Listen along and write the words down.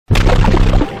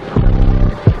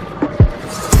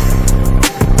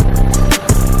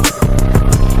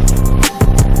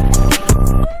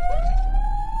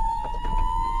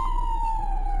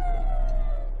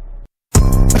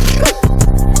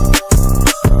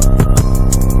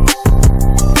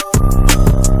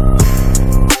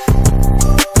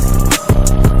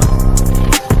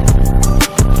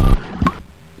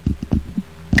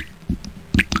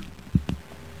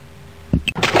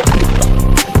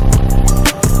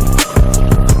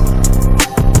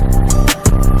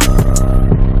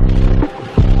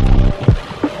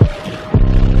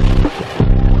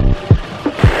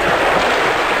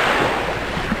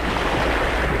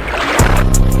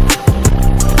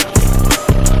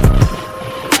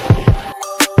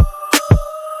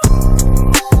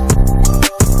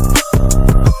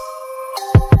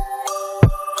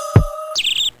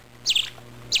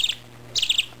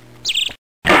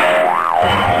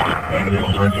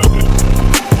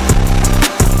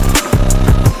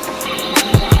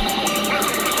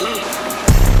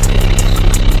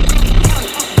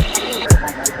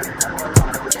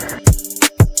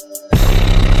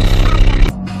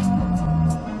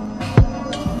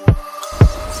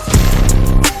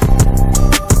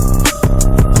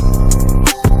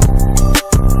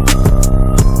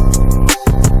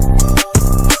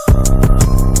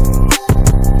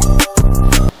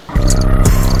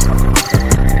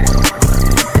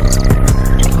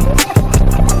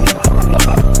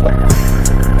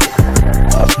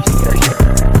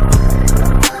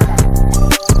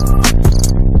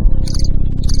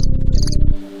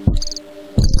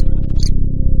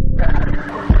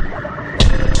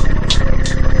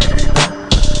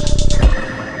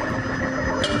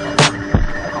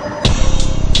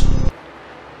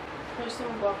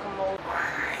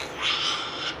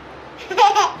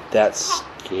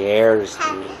bears.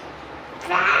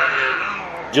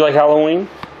 Do you like Halloween?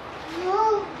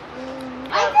 No.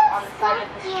 On the side of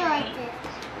the street,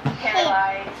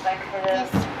 paralyzed, I could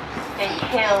have been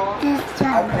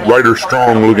killed. Lighter,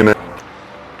 strong looking at.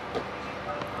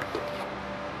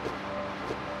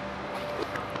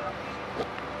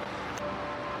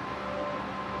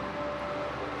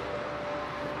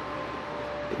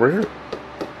 Where?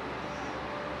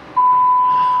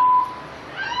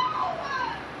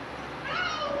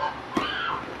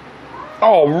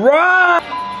 All right.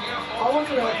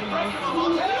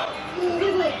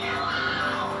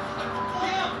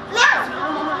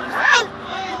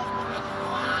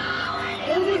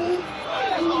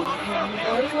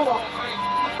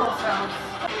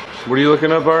 What are you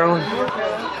looking up, Arlen?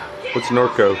 What's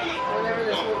Norco? Whenever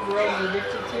this little girl is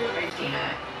addicted to,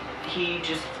 He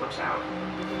just flips out.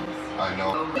 I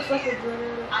know. looks like a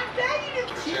glitter.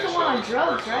 She's the one on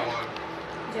drugs, right?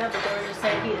 Yeah, but they were just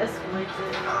saying he escalates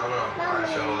it. I don't know. I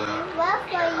settled that. What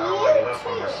for I don't want to left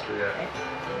on my sister yet.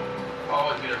 I'll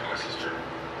always be there for my sister.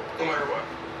 No matter what.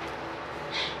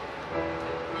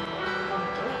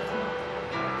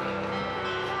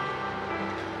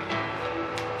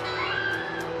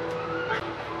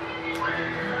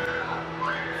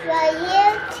 For you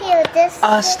too. This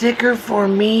A sticker for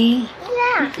me?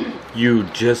 yeah. You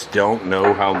just don't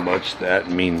know how much that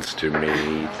means to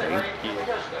me. Thank you.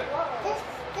 This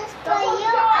for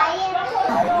you. I am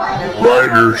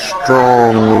Lighter,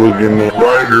 strong looking at.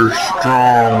 Lighter,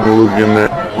 strong looking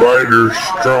at. Lighter,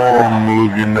 strong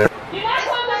looking at.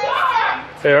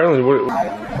 Hey, Arlen, what?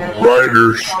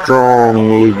 Lighter, strong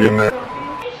looking at. You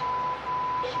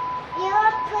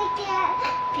want to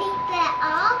pick that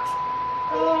off?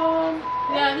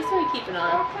 Yeah, I'm just gonna keep it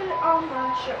on. Put it on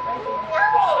my shirt right here. No.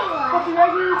 Coffee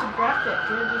right here is a graphic.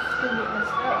 You're just gonna get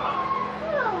messed up.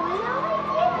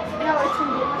 No, it's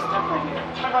gonna get messed up right here.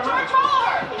 How about that?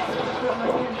 Put it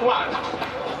right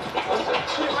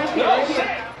here. Put it right here, right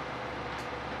here.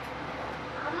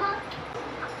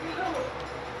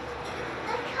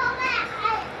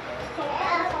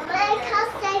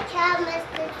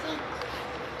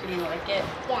 Do you like it?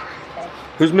 Yeah.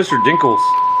 Who's Mr. Dinkles?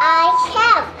 I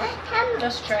have.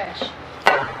 That's trash.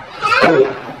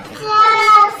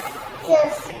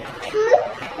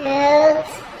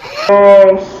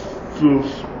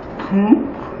 Just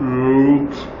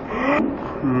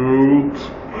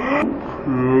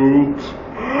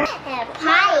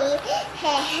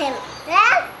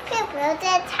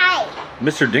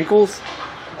Mr. Dinkles?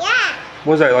 Yeah.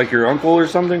 Was that like your uncle or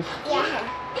something? Yeah.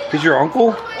 He's your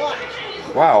uncle?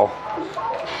 Yeah. Wow.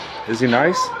 Is he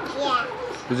nice? Yeah.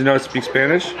 Does he know how to speak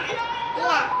Spanish?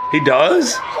 Yeah. He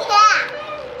does?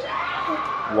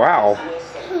 Yeah. Wow.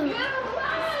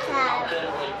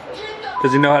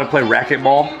 Does he know how to play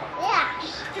racquetball? Yeah.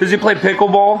 Does he play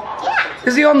pickleball? Yeah.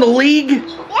 Is he on the league?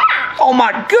 Yeah. Oh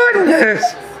my goodness!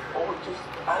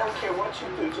 I don't care what you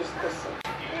do, just listen.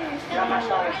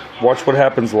 Watch what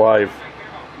happens live.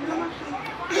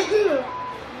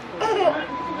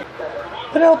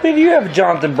 Penelope, do you have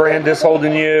Jonathan Brandis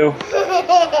holding you?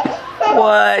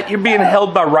 What? You're being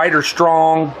held by Ryder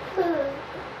Strong.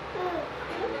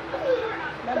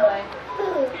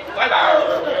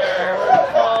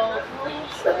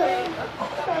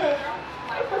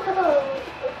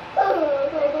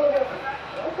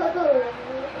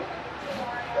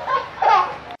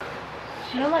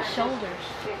 You know my shoulders.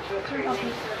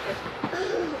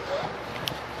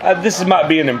 This might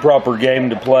be an improper game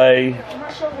to play.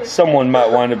 Someone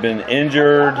might wind up being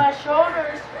injured. My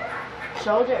shoulders.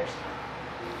 Shoulders.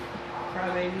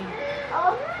 Crybaby.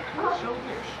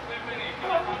 Shoulders.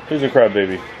 Who's a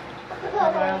crybaby?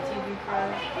 Royal TV cry.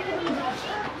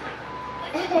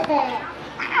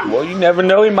 Well, you never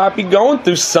know. He might be going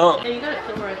through something. Yeah, you got it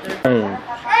filled right there.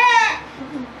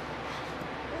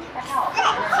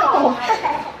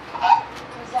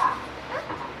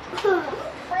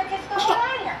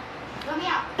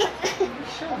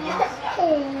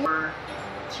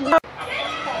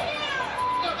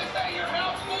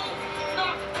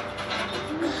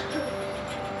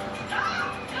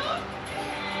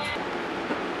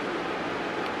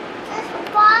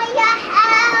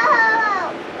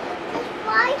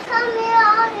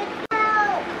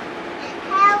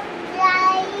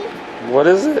 What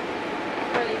is it?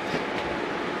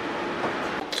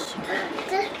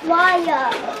 This wire.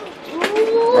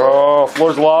 Oh,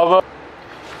 floor's lava.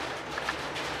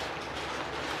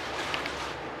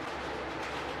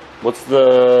 What's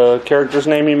the character's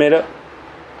name you made up?